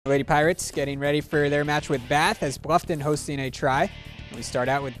Lady Pirates getting ready for their match with Bath as Bluffton hosting a try. We start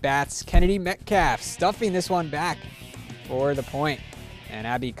out with Bath's Kennedy Metcalf stuffing this one back for the point. And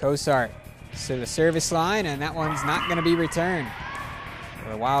Abby Kosart to the service line, and that one's not going to be returned.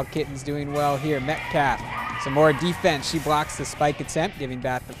 The Wild Kittens doing well here. Metcalf, some more defense. She blocks the spike attempt, giving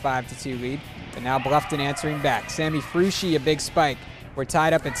Bath the 5-2 lead. But now Bluffton answering back. Sammy Frushi, a big spike. We're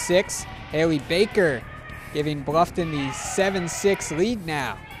tied up at 6. Haley Baker giving Bluffton the 7-6 lead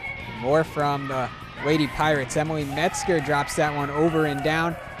now. More from the Lady Pirates. Emily Metzger drops that one over and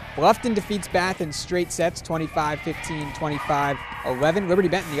down. Bluffton defeats Bath in straight sets, 25-15, 25-11. Liberty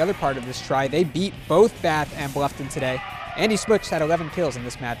Benton, the other part of this try, they beat both Bath and Bluffton today. Andy Smutch had 11 kills in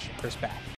this match versus Bath.